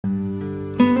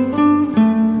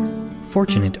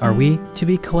Fortunate are we to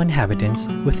be co-inhabitants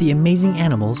with the amazing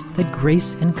animals that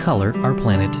grace and color our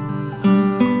planet.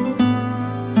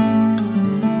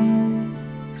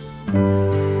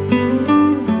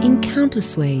 In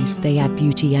countless ways, they add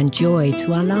beauty and joy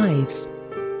to our lives.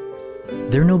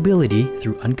 Their nobility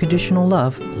through unconditional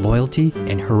love, loyalty,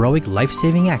 and heroic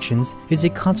life-saving actions is a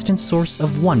constant source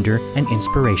of wonder and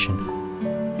inspiration.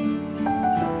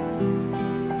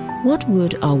 What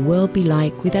would our world be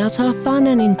like without our fun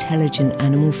and intelligent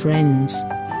animal friends?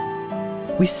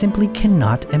 We simply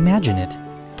cannot imagine it.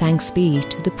 Thanks be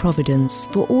to the Providence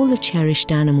for all the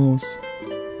cherished animals.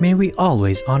 May we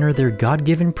always honor their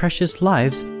God-given precious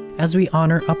lives as we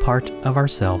honor a part of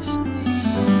ourselves.